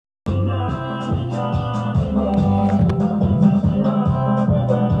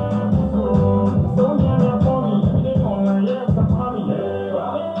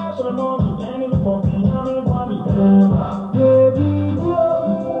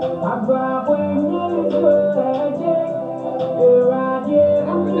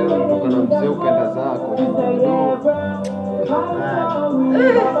zako.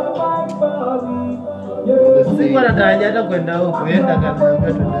 Siku anatarajia hata kwenda huko, yenda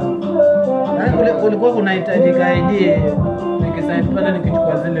kaniambia twende. Yaani kulikuwa kunahitajika idea nikisaini pale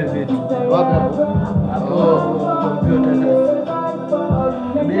nikichukua zile vitu. Wapi hapo kompyuta sasa.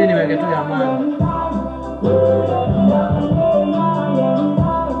 Mimi niweke tu ya maana.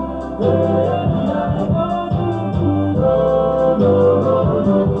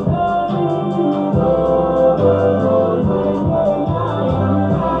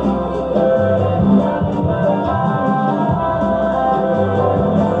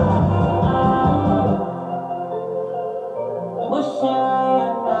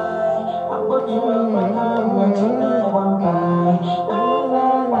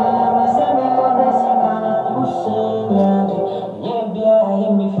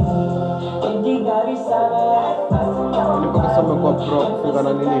 Nikasema kwa pro kufunga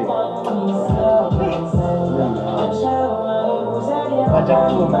na nini? Acha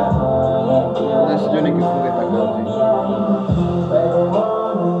kufunga. Na sijui nikifunga itakaje.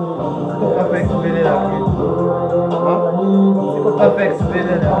 Perfect vile lakini. Siko perfect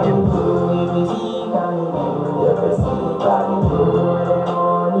vile lakini.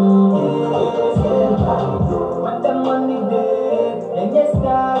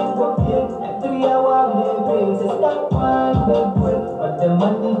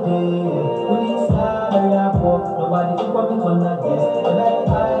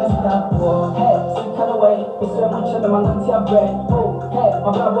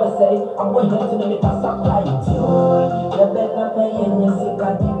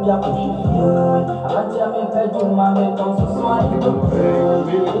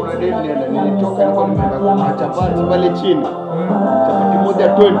 Kuna deni na nilitoka nilikuwa nimeenda chapati pale chini. Chapati moja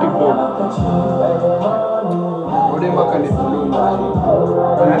 20 bob. Ode maka ni tulunga.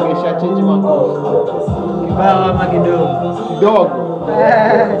 Angesha change makosa. Kibao ama kidogo. Kidogo.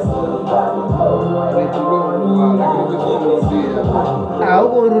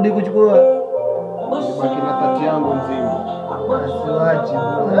 Huko urudi kuchukua. Nibaki na tati yangu nzima. Siwachi.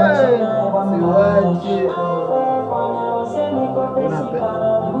 Siwachi.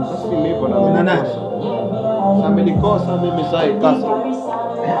 Sisi nipo na mimi nani? Sasa nilikosa mimi sai kasa.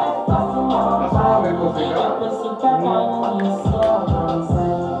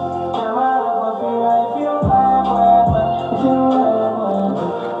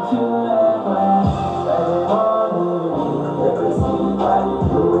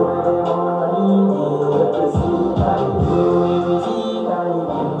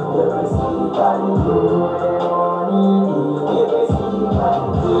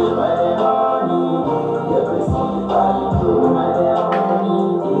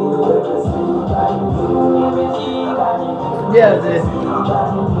 Yes. Yes.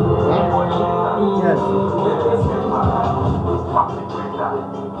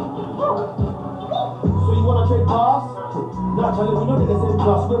 So you wanna trade cars? Naturally, we know they're the same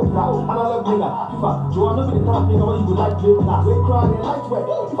class, we're black. Analog nigga, FIFA, Joe, I know me the type nigga where you go like play class. We cry and lightweight.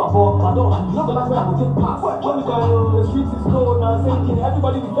 If I bought my door, you know the last way I go take pass. When we go, the streets is cold, now same thing,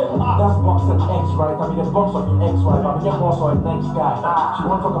 everybody be fake pass. That's box and X, right? I mean, there's box on the X, right? I mean, your boss or a next guy. She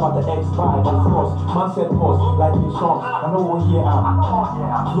wanna talk about the X vibe, of course. Man said pause, like me song. I know we'll hear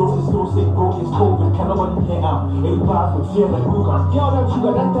out. Close is so sick, bro, it's cold, but can nobody hear out. 8 bars with tear like Luca. Get all that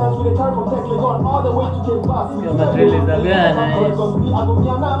sugar, that times with the time from Tech Legon, all the way to Cape Pass. You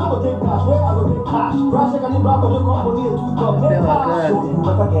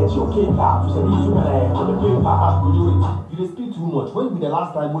speak too much. When will be the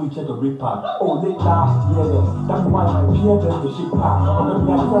last time when you check a brake pad? Oh, late last year then. That's why my peer them the shit pad. I'm gonna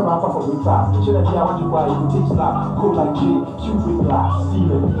be a different rapper for brake pad. Should I be a one why you take slap? Go like J, shoot brake glass,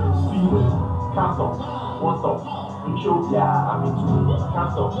 ceiling, speeding, can't stop, won't stop. Ethiopia, I'm into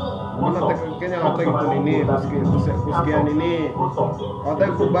can't stop. Kenya hawataki kunini kusikia nini,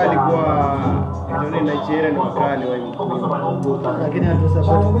 hawataki kubali kwa ndio Nigeria ni wakali wa lakini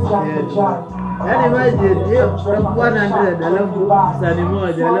hatusapoti. Yaani imagine hiyo kwa 100 alafu sani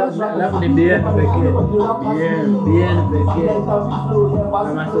moja alafu ni BN pekee. BN pekee.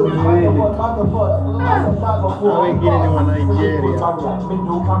 Kama sio wengine. Wengine ni wa Nigeria. Kama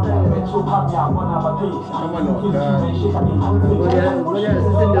ni wakali. Ngoja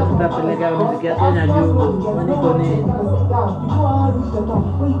sisi ndio tutapeleka muziki ya Kenya juu. Niko ni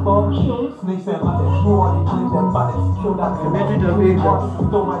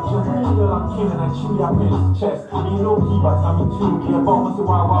Chest, you know, he but I'm in tune. Yeah, bomb was a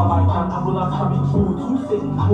wild like an ambulance coming through.